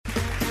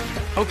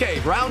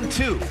Okay, round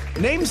two.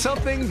 Name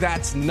something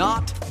that's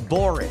not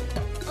boring.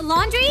 A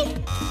laundry?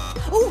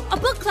 Ooh, a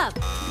book club.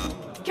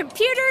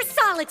 Computer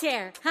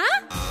solitaire,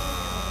 huh?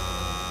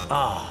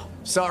 Ah,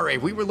 sorry,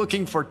 we were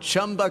looking for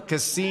Chumba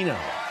Casino.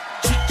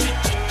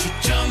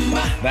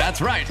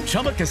 That's right.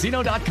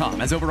 ChumbaCasino.com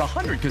has over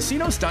 100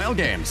 casino-style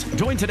games.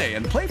 Join today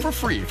and play for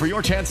free for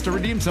your chance to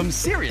redeem some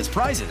serious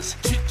prizes.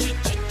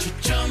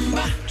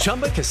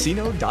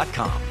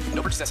 ChumbaCasino.com.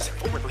 No purchase necessary.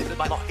 Void where prohibited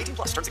by law. 18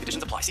 plus. Terms and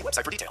conditions apply. See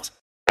website for details.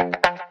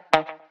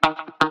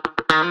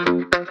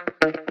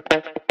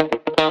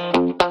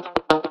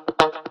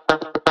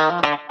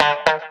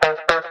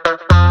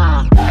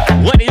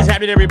 What is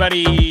happening,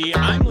 everybody?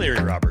 I'm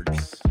Larry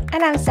Roberts.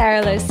 And I'm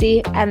Sarah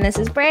Lucy, and this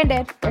is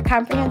Branded, your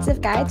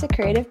comprehensive guide to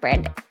creative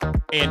branding.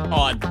 And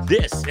on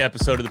this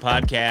episode of the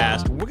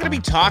podcast, we're going to be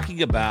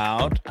talking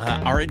about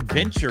our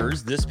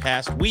adventures this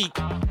past week.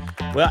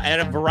 Well, at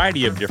a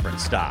variety of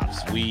different stops.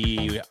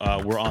 We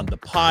were on the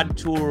pod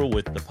tour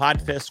with the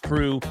Podfest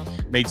crew,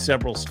 made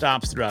several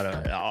stops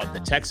throughout the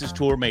Texas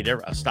tour, made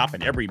a stop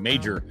in every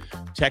major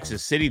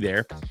Texas city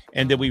there.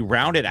 And then we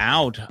rounded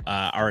out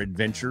our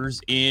adventures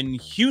in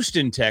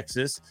Houston,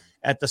 Texas,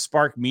 at the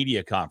Spark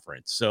Media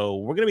Conference. So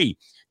we're going to be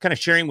kind of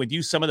sharing with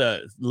you some of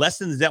the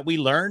lessons that we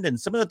learned and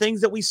some of the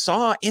things that we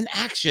saw in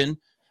action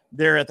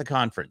there at the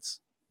conference.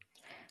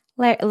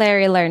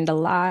 Larry learned a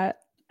lot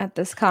at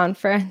this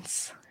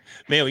conference.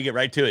 Man, we get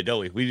right to it, don't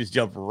we? We just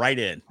jump right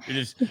in.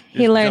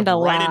 He learned a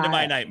lot. Right into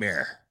my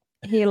nightmare.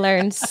 He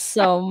learned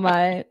so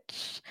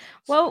much.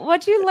 Well,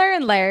 what'd you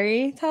learn,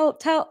 Larry? Tell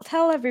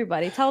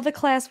everybody. Tell the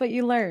class what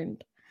you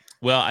learned.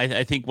 Well,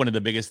 I think one of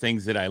the biggest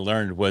things that I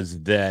learned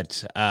was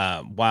that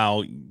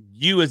while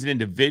you as an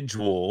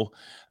individual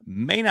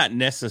may not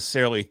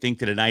necessarily think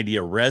that an idea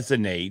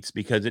resonates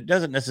because it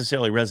doesn't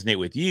necessarily resonate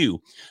with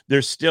you,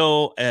 there's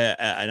still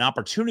an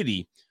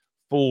opportunity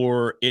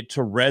for it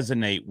to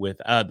resonate with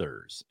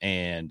others.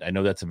 And I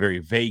know that's a very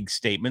vague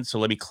statement, so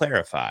let me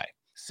clarify.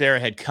 Sarah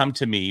had come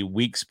to me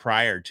weeks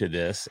prior to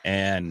this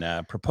and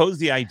proposed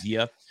the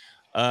idea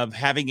of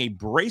having a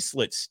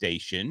bracelet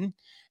station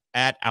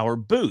at our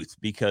booth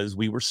because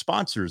we were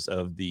sponsors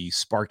of the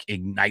Spark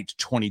Ignite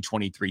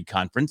 2023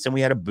 conference. And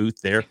we had a booth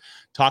there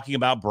talking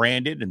about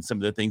Branded and some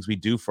of the things we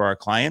do for our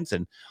clients.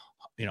 And,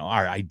 you know,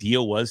 our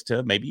idea was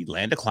to maybe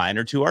land a client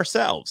or two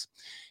ourselves.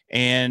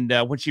 And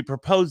when she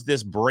proposed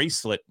this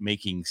bracelet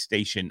making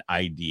station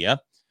idea,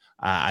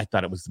 I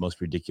thought it was the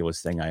most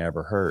ridiculous thing I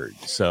ever heard.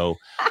 So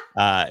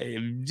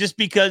just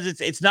because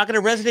it's not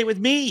going to resonate with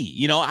me,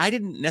 you know, I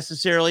didn't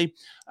necessarily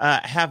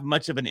have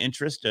much of an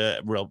interest,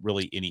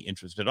 really any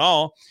interest at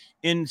all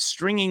in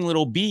stringing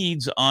little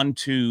beads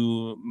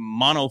onto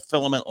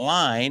monofilament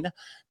line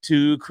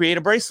to create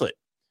a bracelet.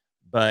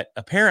 But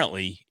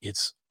apparently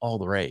it's all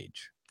the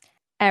rage.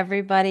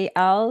 Everybody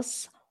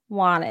else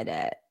wanted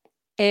it.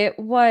 It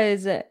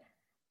was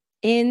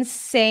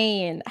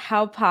insane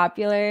how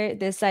popular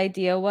this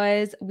idea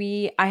was.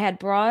 I had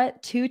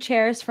brought 2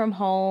 chairs from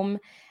home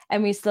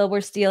and we still were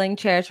stealing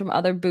chairs from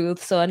other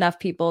booths so enough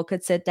people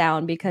could sit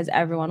down because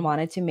everyone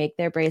wanted to make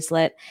their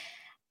bracelet.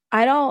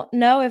 I don't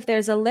know if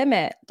there's a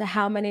limit to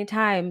how many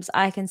times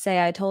I can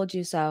say I told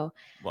you so.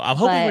 Well, I'm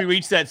hoping we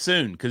reach that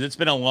soon because it's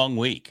been a long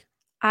week.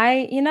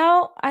 I'm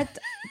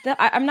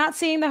not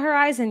seeing the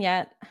horizon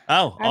yet.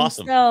 Oh,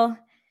 awesome.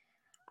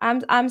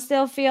 I'm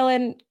still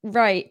feeling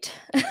right.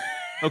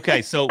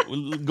 Okay, so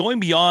going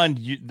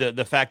beyond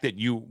the fact that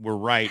you were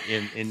right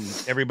in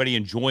everybody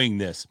enjoying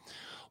this,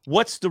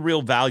 what's the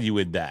real value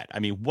in that? I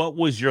mean, what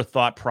was your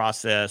thought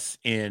process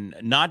in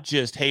not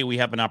just, hey, we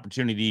have an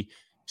opportunity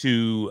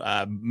to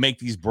make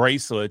these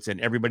bracelets and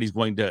everybody's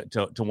going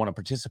to want to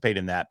participate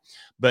in that,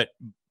 but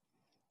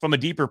from a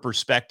deeper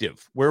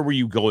perspective, where were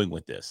you going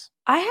with this?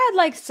 I had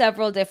like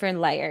several different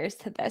layers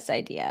to this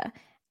idea.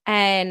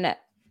 And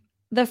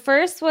the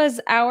first was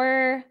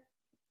our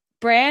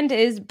brand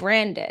is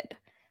branded.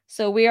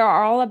 So we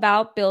are all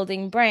about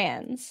building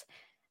brands,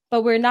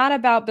 but we're not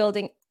about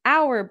building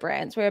our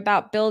brands. We're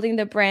about building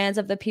the brands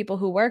of the people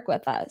who work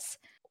with us.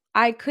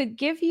 I could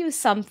give you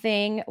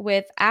something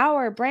with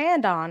our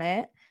brand on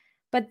it,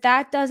 but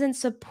that doesn't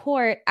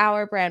support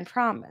our brand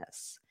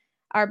promise.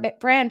 Our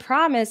brand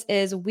promise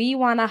is we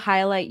want to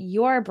highlight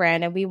your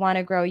brand and we want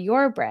to grow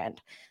your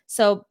brand.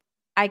 So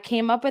I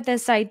came up with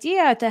this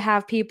idea to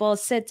have people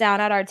sit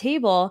down at our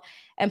table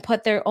and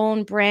put their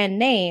own brand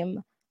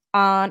name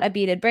on a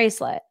beaded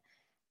bracelet.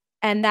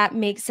 And that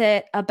makes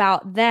it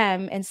about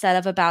them instead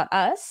of about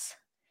us.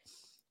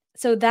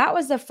 So that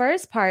was the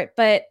first part,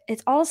 but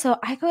it's also,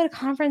 I go to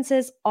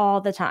conferences all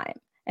the time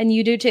and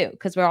you do too,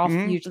 because we're all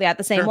usually at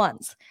the same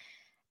ones.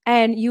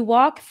 And you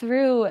walk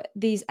through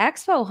these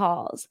expo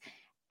halls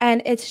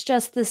and it's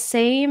just the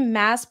same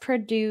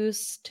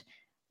mass-produced,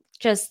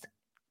 just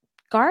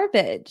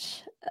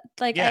garbage.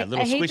 Like, yeah,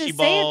 I hate to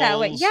say it that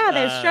way. Yeah,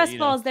 there's stress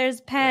balls, there's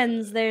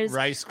pens, there's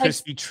Rice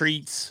Krispie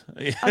treats.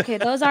 Okay,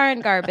 those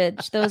aren't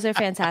garbage. Those are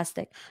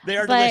fantastic. They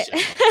are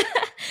delicious.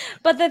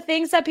 But the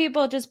things that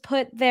people just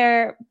put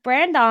their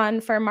brand on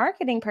for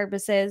marketing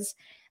purposes,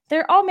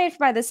 they're all made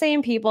by the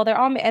same people.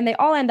 And they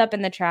all end up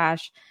in the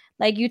trash.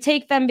 Like you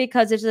take them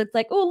because it's just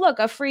like, oh, look,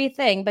 a free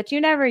thing, but you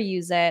never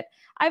use it.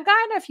 I've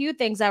gotten a few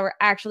things that were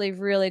actually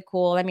really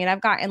cool. I mean,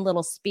 I've gotten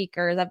little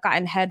speakers, I've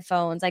gotten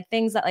headphones, like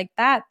things that like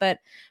that. But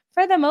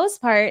for the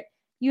most part,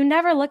 you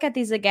never look at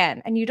these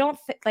again. And you don't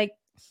like,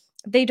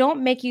 they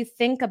don't make you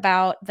think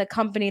about the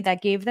company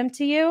that gave them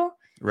to you.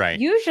 Right.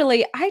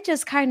 Usually I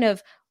just kind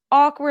of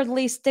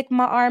awkwardly stick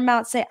my arm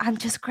out, say, I'm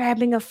just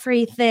grabbing a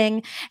free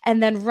thing,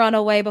 and then run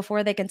away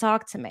before they can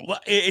talk to me. Well,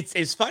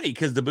 it's funny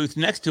because the booth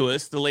next to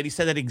us, the lady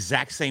said that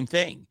exact same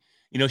thing.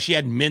 You know, she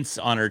had mints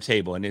on her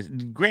table,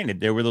 and granted,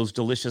 there were those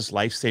delicious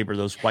Lifesaver,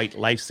 those white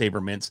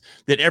Lifesaver mints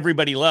that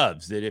everybody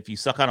loves. That if you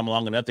suck on them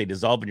long enough, they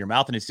dissolve in your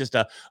mouth, and it's just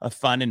a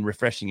fun and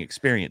refreshing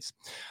experience.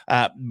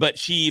 But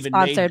she even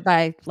sponsored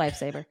by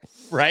Lifesaver,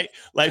 right?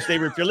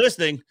 Lifesaver, if you're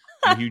listening,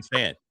 I'm a huge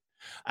fan.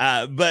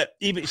 But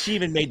she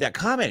even made that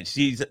comment.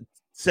 She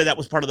said that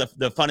was part of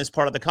the funnest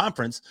part of the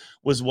conference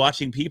was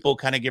watching people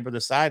kind of give her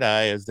the side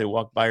eye as they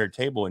walked by her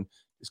table and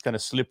just kind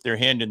of slip their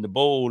hand in the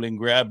bowl and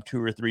grab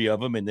 2 or 3 of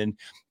them and then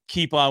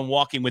keep on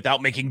walking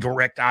without making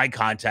direct eye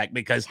contact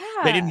because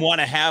they didn't want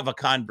to have a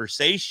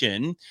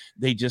conversation.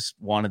 They just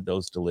wanted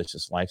those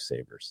delicious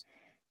Lifesavers.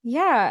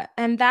 Yeah.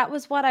 And that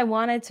was what I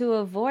wanted to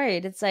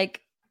avoid. It's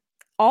like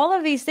all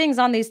of these things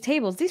on these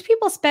tables, these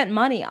people spent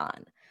money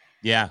on.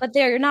 Yeah. But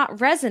they're not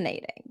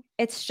resonating.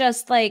 It's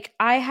just like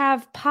I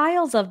have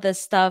piles of this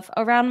stuff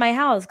around my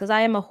house because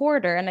I am a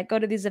hoarder and I go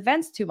to these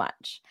events too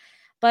much.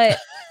 But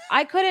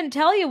I couldn't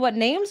tell you what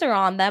names are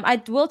on them.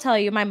 I will tell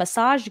you my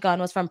massage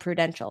gun was from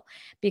Prudential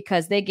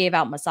because they gave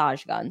out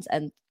massage guns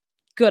and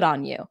good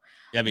on you.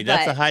 Yeah, I mean,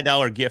 that's a high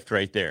dollar gift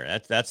right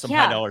there. That's some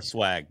high dollar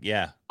swag.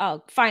 Yeah.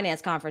 Oh,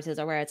 finance conferences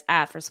are where it's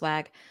at for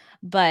swag.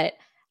 But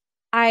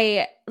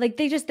I like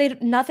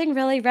nothing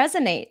really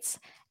resonates.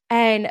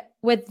 And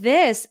with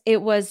this,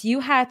 it was you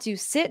had to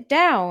sit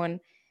down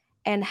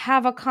and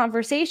have a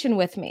conversation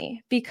with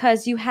me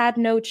because you had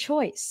no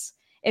choice.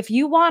 If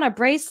you want a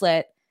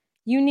bracelet,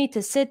 you need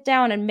to sit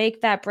down and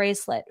make that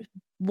bracelet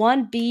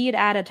one bead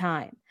at a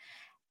time.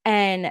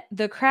 And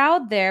the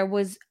crowd there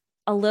was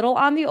a little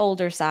on the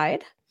older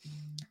side.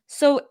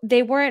 So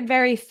they weren't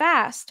very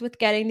fast with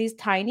getting these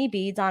tiny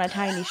beads on a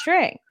tiny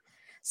string.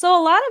 So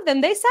a lot of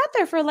them, they sat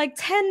there for like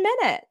 10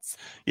 minutes.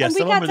 Yeah,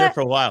 some of them were there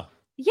for a while.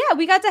 Yeah,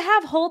 we got to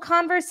have whole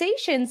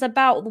conversations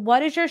about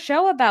what is your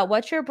show about?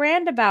 What's your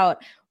brand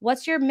about?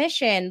 What's your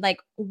mission? Like,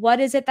 what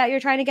is it that you're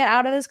trying to get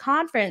out of this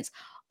conference?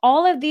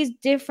 All of these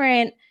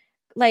different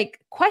like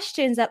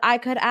questions that I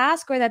could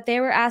ask or that they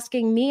were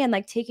asking me and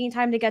like taking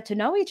time to get to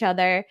know each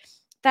other,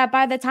 that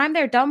by the time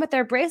they're done with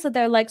their bracelet,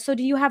 they're like, so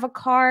do you have a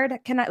card?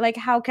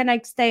 How can I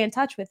stay in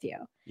touch with you?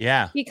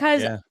 Yeah.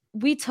 Because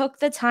we took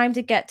the time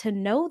to get to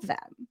know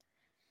them.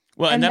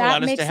 Well, and that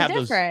allowed us to have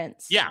those.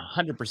 Yeah,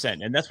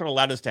 100%. And that's what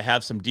allowed us to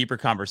have some deeper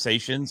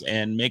conversations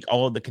and make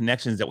all of the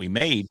connections that we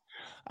made.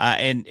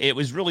 And it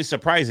was really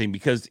surprising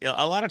because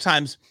a lot of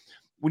times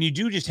when you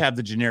do just have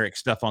the generic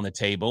stuff on the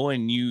table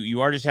and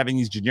you are just having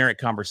these generic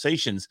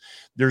conversations,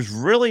 there's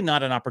really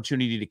not an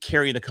opportunity to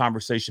carry the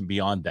conversation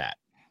beyond that.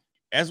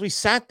 As we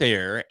sat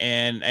there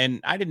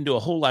and I didn't do a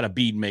whole lot of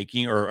bead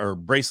making or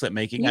bracelet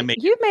making.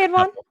 You made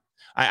one.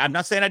 I'm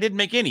not saying I didn't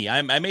make any.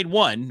 I made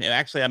one.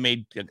 Actually, I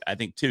made, I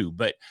think 2,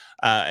 but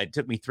it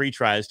took me 3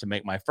 tries to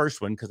make my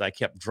first one because I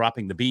kept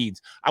dropping the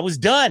beads. I was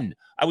done.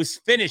 I was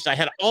finished. I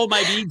had all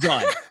my beads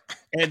on.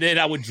 And then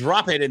I would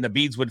drop it and the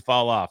beads would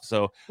fall off.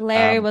 So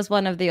Larry was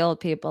one of the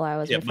old people I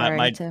was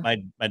referring to.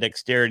 My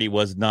dexterity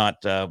was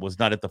not at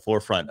the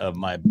forefront of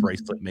my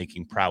bracelet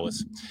making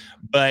prowess.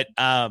 But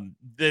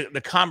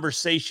the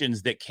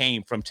conversations that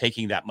came from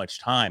taking that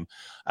much time,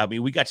 I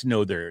mean, we got to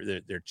know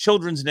their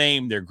children's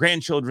name, their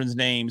grandchildren's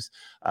names.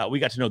 We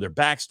got to know their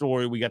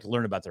backstory. We got to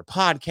learn about their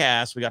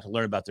podcasts. We got to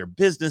learn about their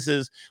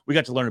businesses. We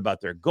got to learn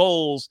about their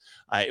goals.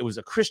 It was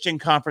a Christian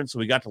conference, so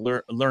we got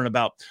to learn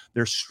about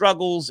their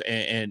struggles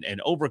and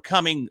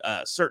overcoming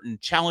certain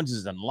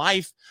challenges in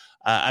life.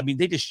 I mean,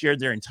 they just shared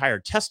their entire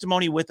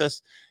testimony with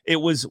us.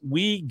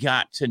 We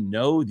got to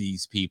know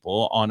these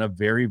people on a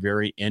very,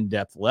 very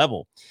in-depth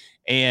level.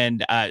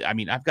 And I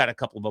mean, I've got a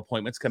couple of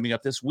appointments coming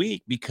up this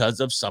week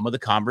because of some of the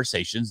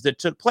conversations that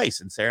took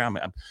place. And Sarah,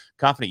 I'm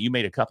confident you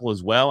made a couple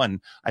as well.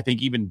 And I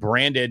think even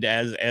Branded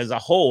as a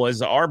whole,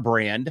 as our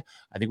brand,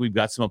 I think we've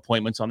got some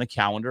appointments on the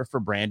calendar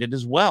for Branded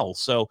as well.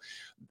 So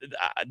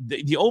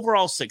the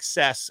overall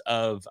success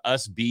of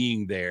us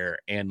being there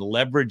and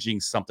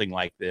leveraging something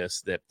like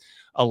this that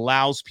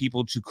allows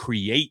people to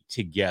create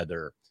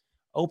together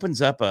opens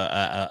up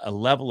a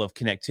level of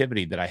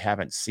connectivity that I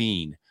haven't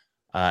seen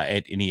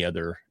at any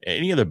other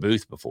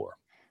booth before.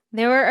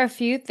 There were a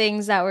few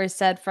things that were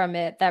said from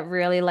it that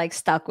really like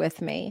stuck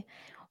with me.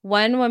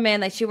 One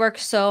woman, like she worked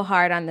so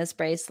hard on this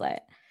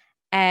bracelet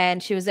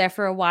and she was there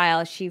for a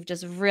while. She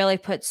just really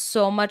put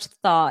so much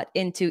thought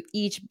into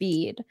each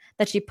bead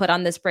that she put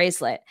on this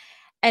bracelet.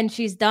 And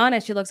she's done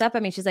and she looks up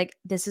at me. She's like,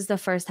 this is the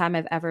first time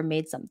I've ever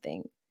made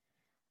something.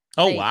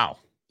 Oh, wow.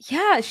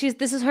 Yeah.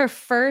 This is her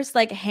first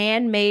like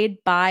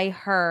handmade by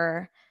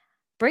her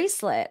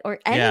bracelet or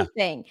Yeah.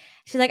 anything.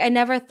 She's like, I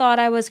never thought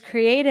I was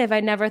creative.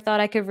 I never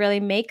thought I could really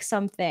make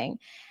something.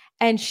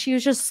 And she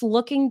was just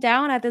looking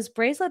down at this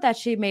bracelet that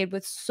she made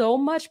with so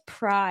much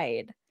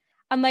pride.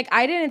 I'm like,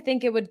 I didn't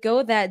think it would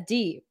go that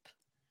deep,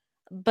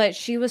 but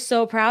she was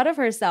so proud of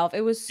herself.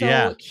 It was so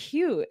Yeah.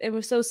 cute. It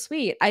was so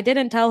sweet. I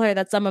didn't tell her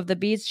that some of the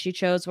beads she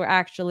chose were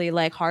actually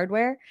like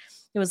hardware.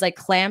 It was like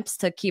clamps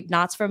to keep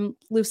knots from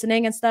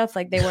loosening and stuff.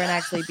 Like they weren't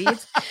actually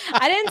beads.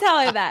 I didn't tell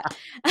her that.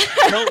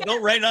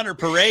 Don't rain on her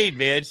parade,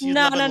 man. She's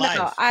No. loving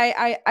life.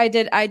 I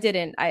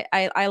didn't.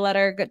 I let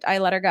her go. I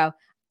let her go.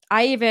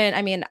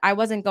 I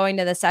wasn't going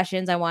to the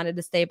sessions. I wanted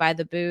to stay by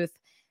the booth.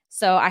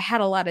 So I had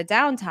a lot of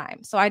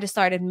downtime. So I just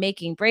started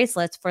making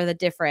bracelets for the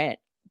different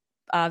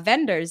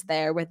vendors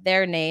there with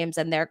their names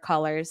and their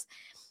colors.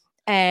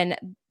 And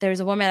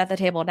there's a woman at the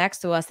table next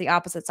to us, the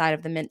opposite side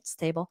of the mints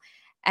table.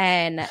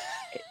 And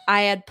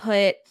I had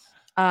put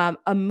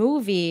a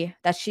movie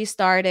that she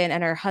starred in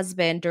and her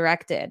husband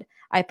directed.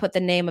 I put the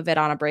name of it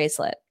on a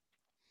bracelet.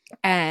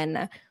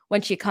 And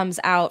when she comes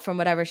out from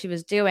whatever she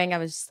was doing,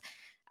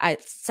 I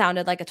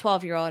sounded like a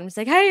 12-year-old and was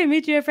like, hey, I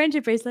made you a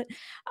friendship bracelet.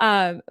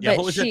 Yeah,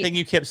 what was the thing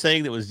you kept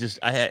saying that was just,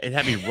 it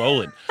had me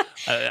rolling.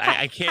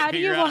 I can't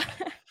figure out.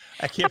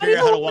 I can't figure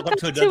out how to walk up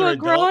to another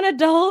grown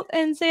adult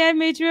and say I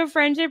made you a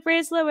friendship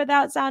bracelet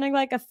without sounding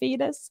like a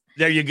fetus.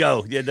 There you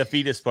go. Yeah, the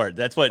fetus part.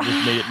 That's what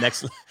just made it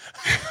next.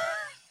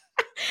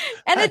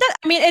 And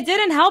it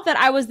didn't help that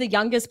I was the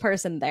youngest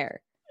person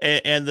there.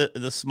 And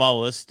the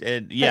smallest,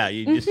 and yeah,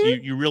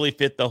 you really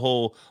fit the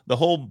whole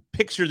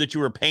picture that you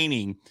were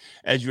painting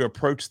as you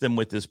approached them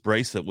with this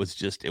bracelet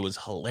it was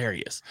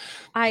hilarious.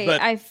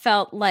 I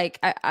felt like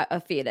a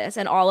fetus,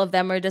 and all of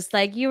them were just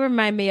like, you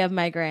remind me of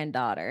my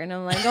granddaughter, and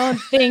I'm like, oh,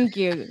 thank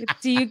you.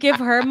 Do you give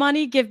her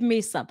money? Give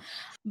me some.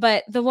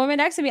 But the woman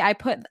next to me, I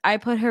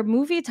put her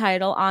movie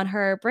title on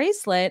her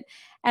bracelet,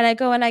 and I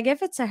go and I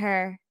give it to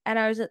her. And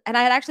I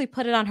had actually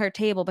put it on her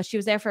table, but she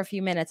was there for a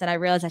few minutes and I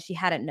realized that she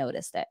hadn't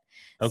noticed it.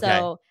 Okay.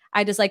 So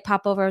I just like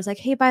pop over. I was like,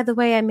 hey, by the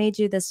way, I made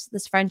you this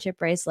friendship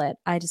bracelet.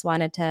 I just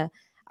wanted to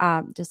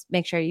just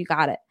make sure you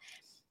got it.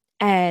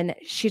 And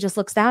she just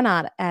looks down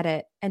at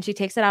it and she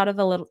takes it out of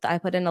I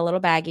put in a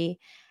little baggie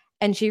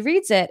and she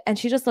reads it and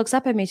she just looks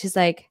up at me. She's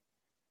like,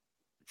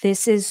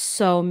 this is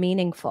so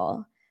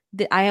meaningful.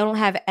 I don't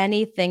have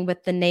anything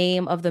with the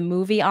name of the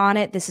movie on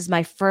it. This is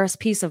my first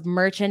piece of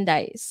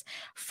merchandise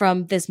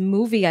from this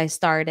movie I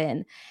starred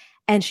in.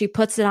 And she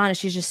puts it on and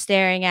she's just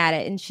staring at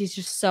it and she's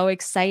just so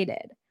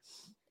excited.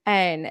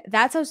 And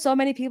that's how so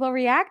many people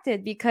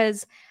reacted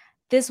because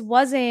this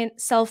wasn't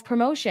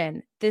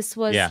self-promotion. This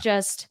was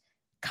just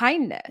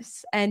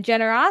kindness and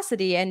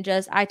generosity. And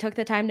just, I took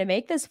the time to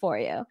make this for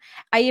you.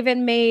 I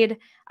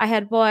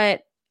had bought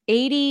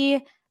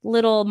 80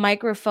 little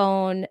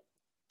microphone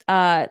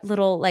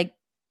little like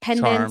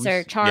pendants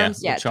or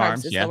charms. Yeah,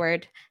 charms is the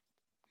word.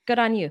 Good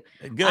on you.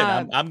 Good.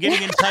 I'm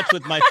getting in touch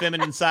with my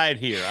feminine side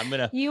here.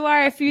 You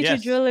are a future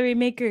jewelry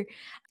maker.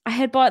 I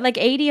had bought like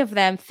 80 of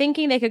them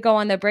thinking they could go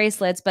on the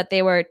bracelets, but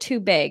they were too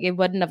big. It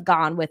wouldn't have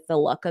gone with the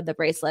look of the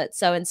bracelet.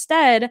 So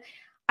instead,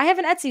 I have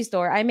an Etsy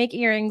store. I make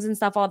earrings and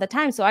stuff all the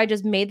time. So I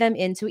just made them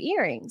into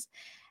earrings.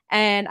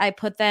 And I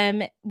put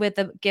them with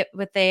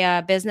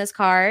a business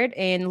card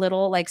in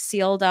little like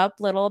sealed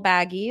up little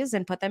baggies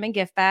and put them in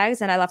gift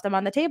bags. And I left them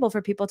on the table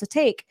for people to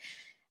take.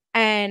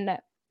 And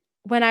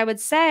when I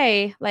would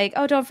say like,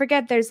 oh, don't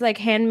forget there's like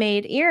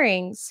handmade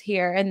earrings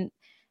here. And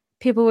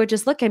people would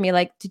just look at me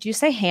like, did you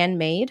say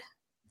handmade?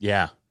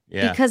 Yeah.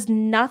 Yeah. Because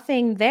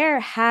nothing there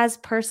has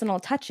personal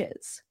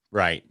touches.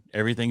 Right.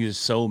 Everything is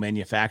so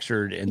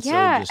manufactured and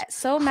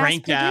so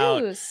cranked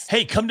out.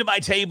 Hey, come to my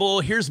table.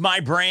 Here's my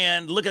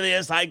brand. Look at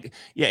this.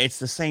 It's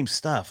the same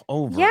stuff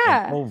over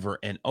and over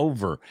and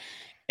over.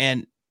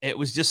 And it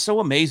was just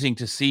so amazing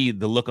to see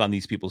the look on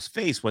these people's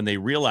face when they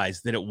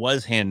realized that it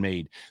was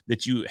handmade,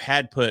 that you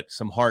had put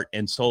some heart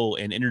and soul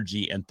and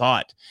energy and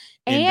thought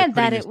and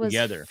that it was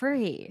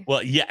free.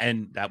 Well, yeah,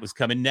 and that was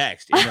coming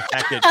next. And the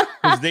fact that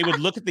because they would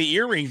look at the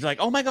earrings like,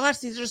 oh my gosh,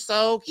 these are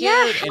so cute.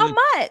 Yeah, how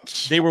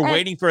much? They were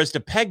waiting for us to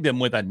peg them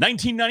with a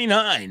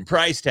 $19.99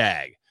 price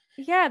tag.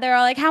 Yeah, they're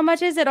all like, how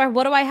much is it? Or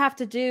what do I have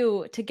to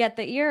do to get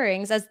the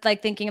earrings? As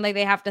like thinking like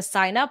they have to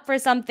sign up for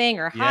something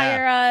or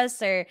hire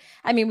us. Or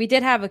I mean, we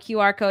did have a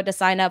QR code to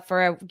sign up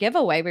for a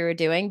giveaway we were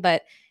doing,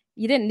 but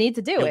you didn't need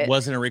to do it. It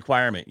wasn't a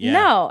requirement. Yeah.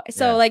 No.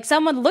 So like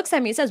someone looks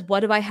at me and says,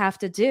 what do I have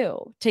to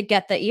do to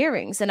get the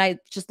earrings? And I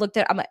just looked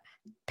at, I'm like,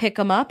 pick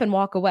them up and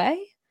walk away.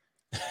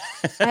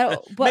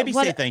 Maybe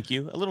say thank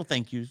you. A little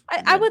thank you.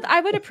 I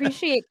would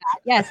appreciate that.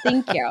 Yes.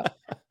 Thank you.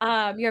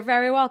 You're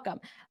very welcome.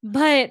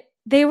 But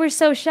they were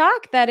so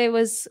shocked that it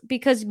was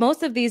because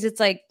most of these, it's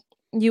like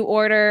you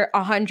order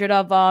 100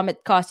 of them,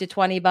 it costs you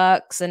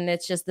 $20, and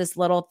it's just this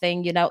little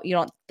thing. You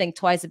don't think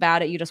twice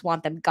about it. You just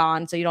want them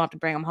gone, so you don't have to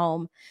bring them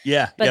home.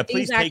 Yeah, but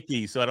please take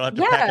these, so I don't have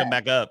to pack them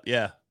back up.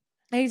 Yeah,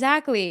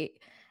 exactly.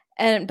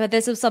 But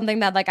this was something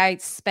that like I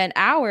spent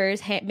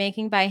hours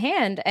making by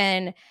hand,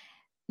 and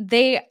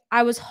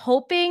I was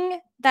hoping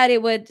that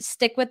it would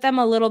stick with them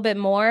a little bit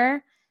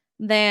more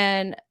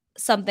than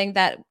something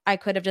that I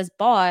could have just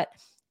bought.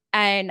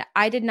 And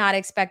I did not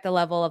expect the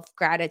level of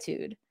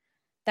gratitude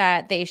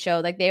that they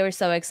showed. Like, they were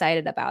so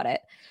excited about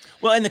it.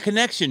 Well, and the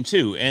connection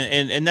too,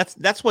 and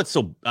that's what's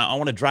so. I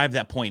want to drive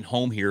that point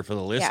home here for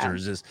the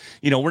listeners. Is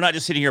we're not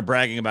just sitting here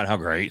bragging about how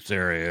great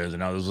Sarah is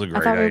and how this was a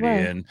great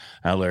idea and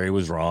how Larry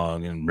was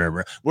wrong and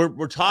remember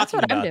we're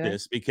talking about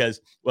this because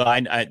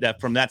I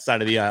that from that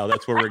side of the aisle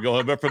that's where we're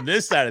going, but from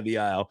this side of the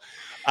aisle,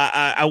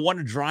 I want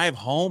to drive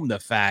home the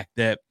fact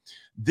that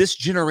this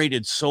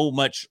generated so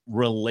much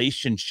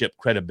relationship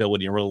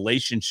credibility and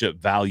relationship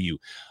value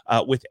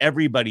with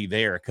everybody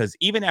there, because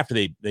even after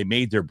they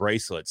made their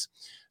bracelets,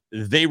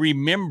 they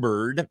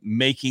remembered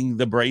making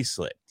the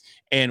bracelet,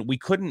 and we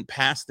couldn't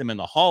pass them in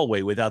the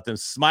hallway without them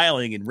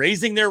smiling and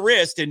raising their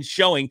wrist and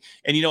showing.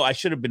 And, I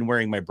should have been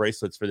wearing my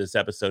bracelets for this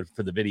episode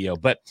for the video,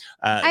 but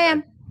I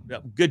am.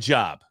 Good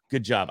job.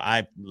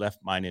 I left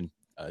mine in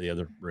the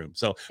other room.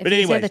 So, but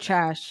anyway, the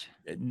trash.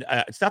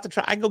 It's not the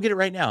trash. I can go get it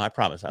right now. I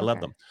promise. I love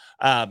them.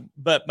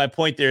 But my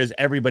point there is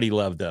everybody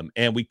loved them,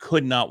 and we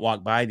could not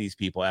walk by these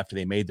people after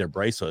they made their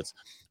bracelets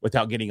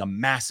without getting a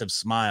massive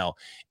smile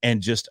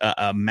and just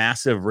a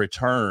massive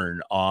return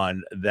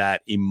on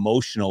that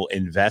emotional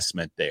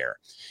investment there.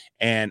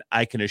 And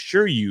I can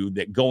assure you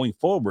that going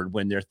forward,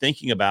 when they're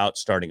thinking about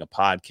starting a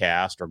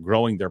podcast or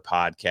growing their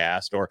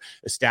podcast or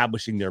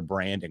establishing their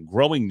brand and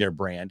growing their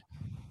brand,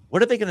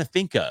 what are they going to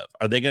think of?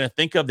 Are they going to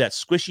think of that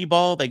squishy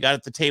ball they got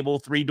at the table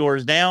 3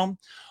 doors down?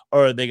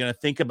 Or are they going to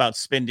think about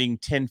spending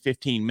 10,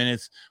 15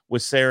 minutes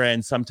with Sarah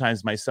and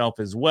sometimes myself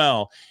as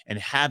well and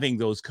having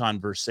those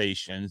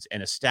conversations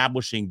and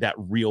establishing that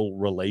real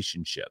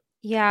relationship?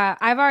 Yeah,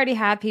 I've already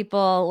had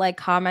people like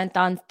comment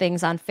on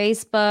things on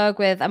Facebook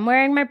with, I'm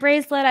wearing my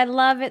bracelet. I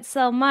love it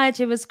so much.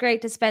 It was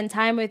great to spend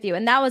time with you.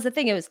 And that was the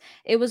thing.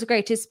 It was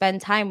great to spend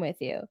time with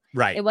you.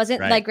 Right. It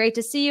wasn't like great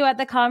to see you at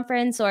the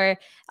conference or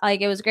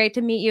like it was great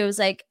to meet you. It was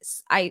like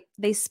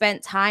they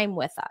spent time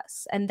with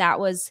us. And that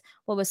was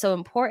what was so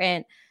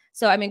important.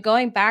 So, I mean,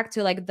 going back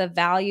to like the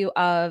value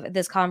of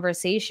this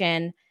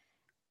conversation,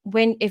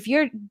 if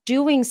you're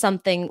doing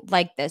something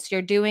like this,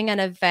 you're doing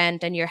an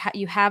event and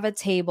you have a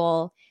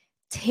table,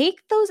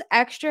 take those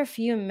extra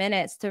few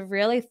minutes to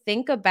really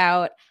think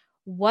about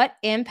what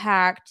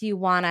impact you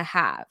want to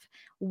have.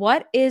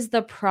 What is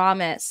the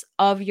promise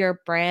of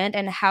your brand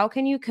and how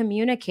can you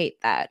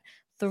communicate that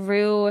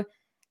through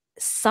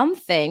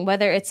something,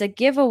 whether it's a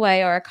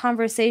giveaway or a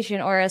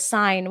conversation or a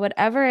sign,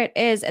 whatever it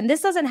is. And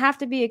this doesn't have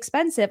to be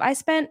expensive. I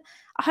spent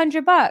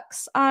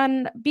 $100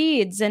 on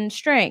beads and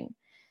string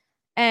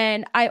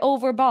and I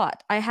overbought.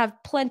 I have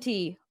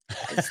plenty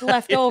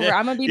left over.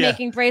 I'm going to be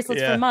making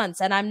bracelets for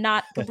months and I'm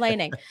not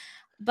complaining,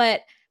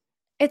 but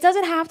it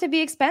doesn't have to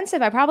be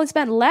expensive. I probably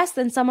spent less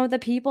than some of the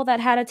people that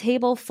had a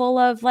table full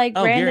of like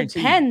branded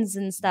pens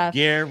and stuff.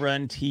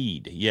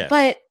 Guaranteed. Yes.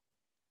 But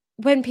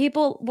when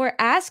people were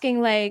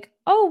asking like,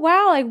 oh,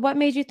 wow, like what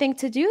made you think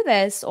to do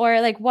this? Or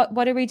like,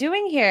 what are we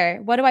doing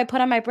here? What do I put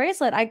on my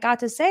bracelet? I got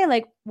to say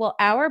like, well,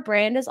 our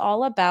brand is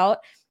all about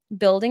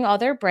building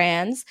other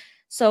brands.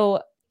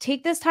 So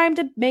take this time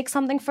to make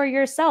something for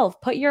yourself.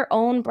 Put your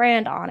own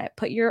brand on it.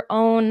 Put your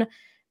own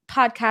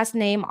podcast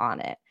name on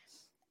it.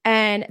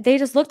 And they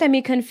just looked at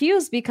me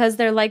confused because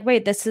they're like,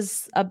 wait, this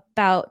is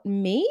about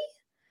me?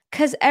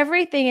 Because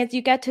everything is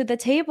you get to the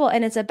table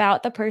and it's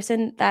about the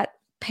person that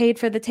paid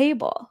for the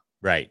table.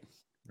 Right.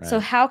 So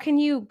how can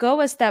you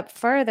go a step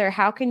further?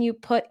 How can you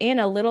put in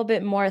a little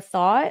bit more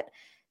thought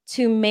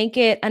to make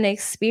it an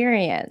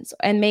experience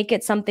and make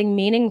it something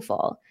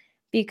meaningful?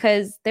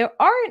 Because there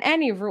aren't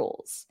any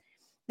rules.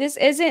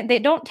 They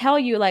don't tell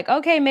you like,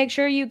 okay, make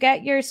sure you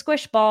get your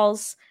squish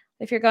balls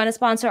if you're going to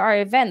sponsor our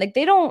event. Like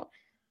they don't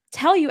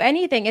tell you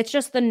anything. It's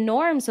just the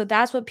norm. So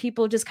that's what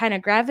people just kind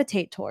of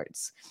gravitate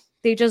towards.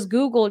 They just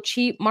Google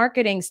cheap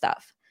marketing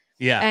stuff.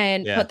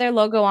 And put their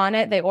logo on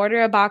it. They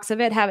order a box of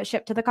it, have it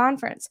shipped to the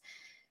conference.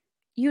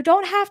 You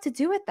don't have to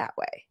do it that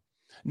way.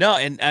 No,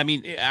 and I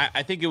mean,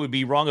 I think it would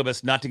be wrong of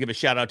us not to give a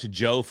shout out to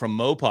Joe from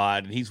Mopod.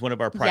 And he's one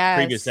of our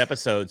previous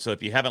episodes. So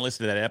if you haven't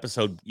listened to that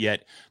episode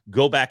yet,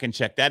 go back and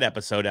check that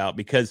episode out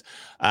because,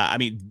 I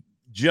mean,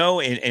 Joe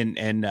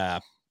and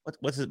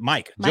what's it,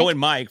 Mike? Joe and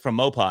Mike from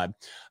Mopod.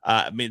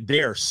 I mean,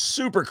 they are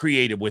super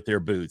creative with their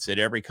booths at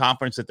every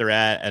conference that they're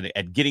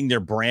at getting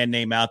their brand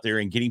name out there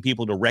and getting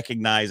people to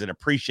recognize and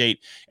appreciate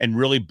and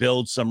really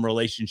build some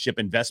relationship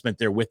investment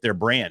there with their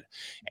brand.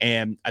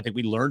 And I think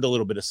we learned a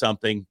little bit of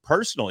something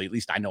personally, at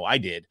least I know I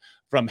did,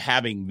 from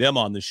having them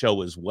on the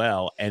show as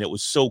well. And it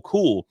was so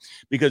cool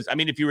because, I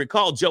mean, if you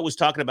recall, Joe was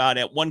talking about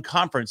at one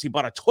conference, he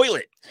bought a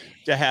toilet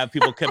to have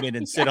people come in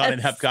and sit on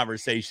and have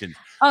conversations.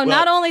 Oh,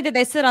 not only did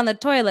they sit on the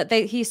toilet,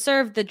 he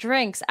served the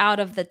drinks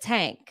out of the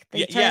tank.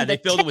 They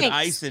filled it with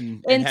ice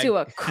and into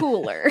a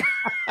cooler.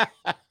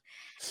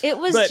 It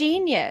was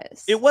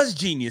genius. It was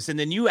genius. And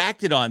then you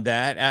acted on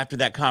that after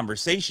that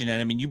conversation.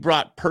 And I mean, you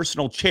brought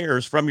personal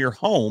chairs from your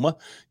home.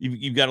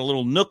 You've got a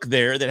little nook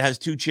there that has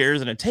 2 chairs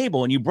and a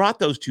table. And you brought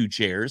those 2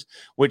 chairs,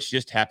 which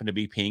just happen to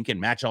be pink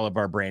and match all of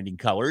our branding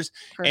colors,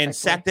 and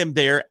sat them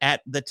there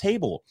at the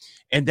table.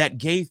 And that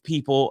gave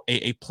people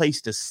a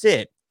place to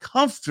sit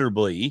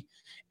comfortably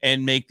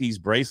and make these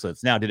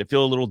bracelets. Now, did it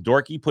feel a little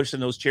dorky pushing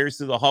those chairs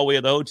through the hallway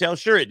of the hotel?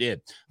 Sure, it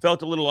did.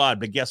 Felt a little odd,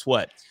 but guess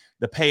what?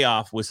 The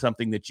payoff was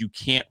something that you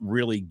can't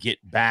really get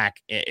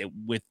back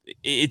with.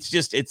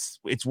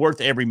 It's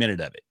worth every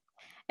minute of it.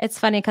 It's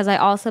funny because I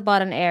also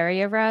bought an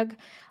area rug,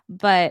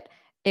 but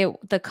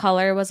the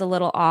color was a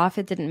little off.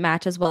 It didn't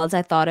match as well as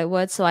I thought it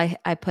would. So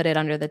I put it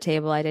under the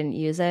table. I didn't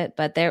use it,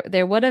 but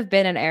there would have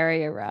been an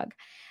area rug.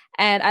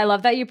 And I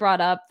love that you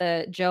brought up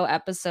the Joe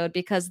episode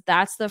because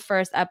that's the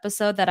first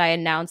episode that I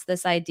announced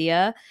this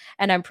idea.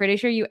 And I'm pretty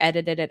sure you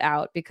edited it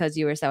out because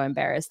you were so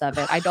embarrassed of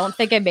it. I don't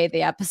think it made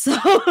the episode.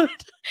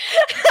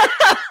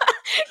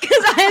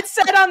 Because I had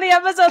said on the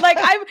episode, like,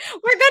 we're going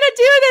to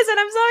do this. And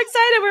I'm so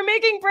excited. We're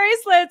making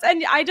bracelets.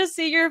 And I just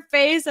see your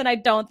face. And I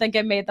don't think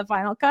it made the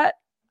final cut.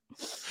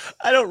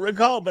 I don't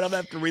recall, but I'm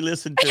going to have to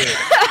re-listen to it.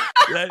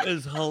 That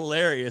is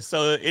hilarious.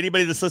 So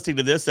anybody that's listening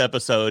to this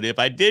episode, if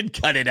I did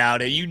cut it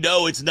out and you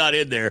know it's not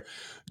in there,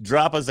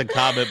 drop us a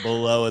comment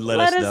below and let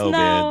us know,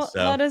 man. So.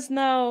 Let us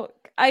know.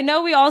 I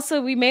know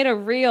we made a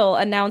reel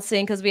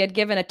announcing because we had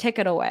given a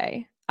ticket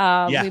away.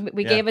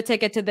 We gave a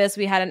ticket to this.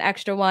 We had an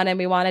extra one and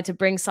we wanted to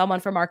bring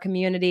someone from our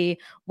community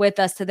with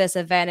us to this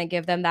event and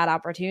give them that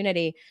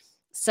opportunity.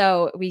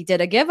 So we did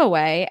a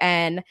giveaway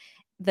and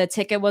the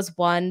ticket was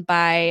won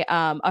by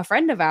a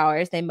friend of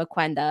ours named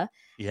Maquenda.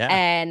 Yeah.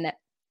 And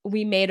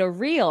we made a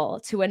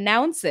reel to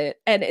announce it.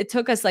 And it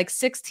took us like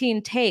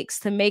 16 takes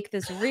to make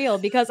this reel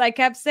because I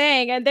kept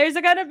saying, and there's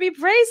going to be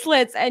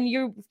bracelets, and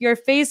your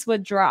face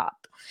would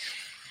drop.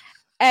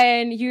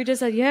 And you just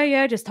said,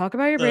 yeah, just talk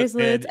about your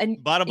bracelets.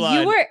 And bottom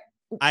line,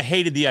 I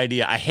hated the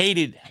idea. I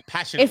hated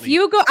passionately. If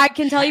you go, I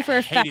can tell you for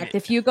a fact,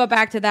 if you go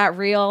back to that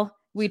reel,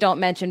 we don't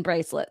mention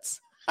bracelets.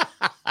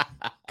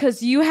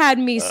 Because you had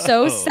me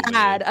so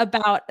sad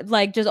about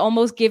like just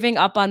almost giving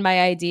up on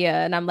my idea.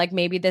 And I'm like,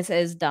 maybe this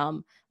is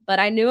dumb. But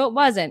I knew it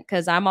wasn't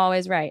because I'm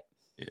always right.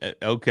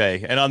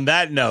 Okay. And on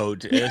that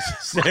note,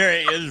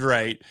 Sarah is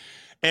right.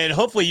 And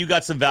hopefully you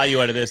got some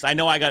value out of this. I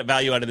know I got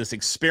value out of this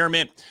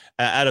experiment,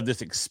 out of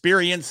this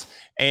experience.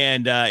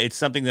 And it's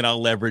something that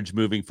I'll leverage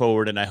moving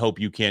forward. And I hope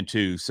you can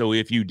too. So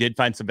if you did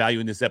find some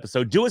value in this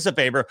episode, do us a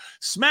favor,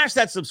 smash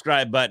that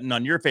subscribe button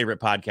on your favorite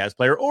podcast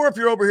player. Or if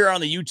you're over here on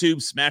the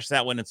YouTube, smash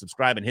that one and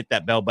subscribe and hit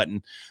that bell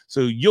button.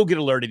 So you'll get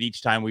alerted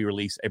each time we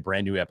release a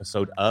brand new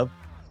episode of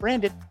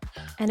Branded.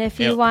 And if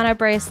you want a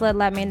bracelet,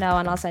 let me know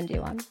and I'll send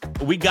you one.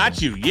 We got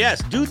you.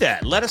 Yes, do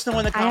that. Let us know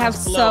in the comments. I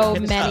have below.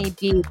 so many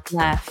beads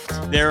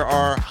left. There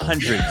are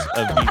hundreds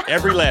of beads.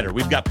 Every letter.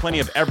 We've got plenty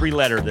of every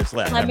letter that's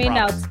left. Let me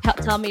know.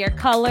 Tell me your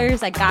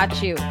colors. I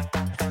got you.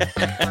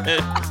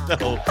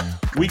 So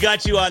we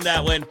got you on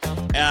that one.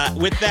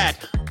 With that,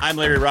 I'm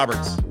Larry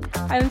Roberts.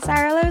 I'm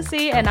Sarah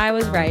Lucy, and I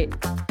was right.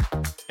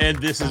 And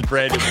this is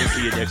Brandon. We'll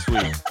see you next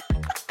week.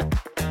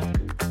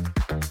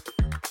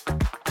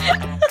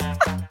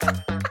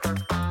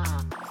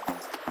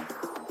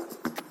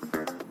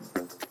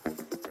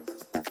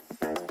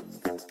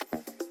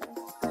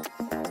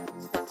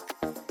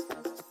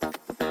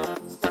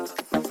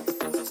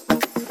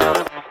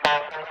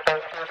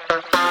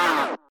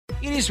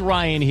 It is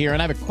Ryan here,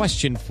 and I have a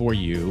question for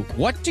you.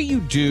 What do you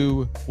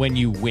do when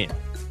you win?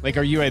 Like,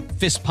 are you a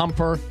fist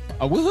pumper,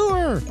 a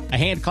woo-hooer, a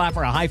hand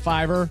clapper, a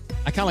high-fiver?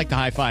 I kind of like the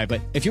high-five,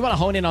 but if you want to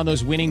hone in on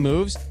those winning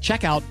moves,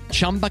 check out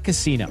Chumba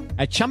Casino.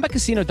 At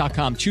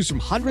ChumbaCasino.com, choose from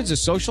hundreds of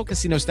social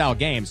casino-style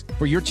games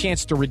for your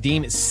chance to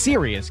redeem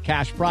serious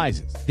cash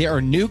prizes. There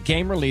are new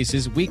game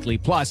releases weekly,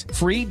 plus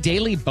free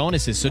daily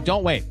bonuses, so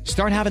don't wait.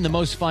 Start having the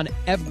most fun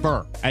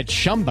ever at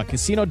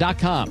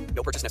ChumbaCasino.com.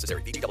 No purchase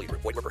necessary. VGW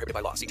Group. Void where prohibited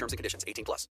by law. See terms and conditions. 18+.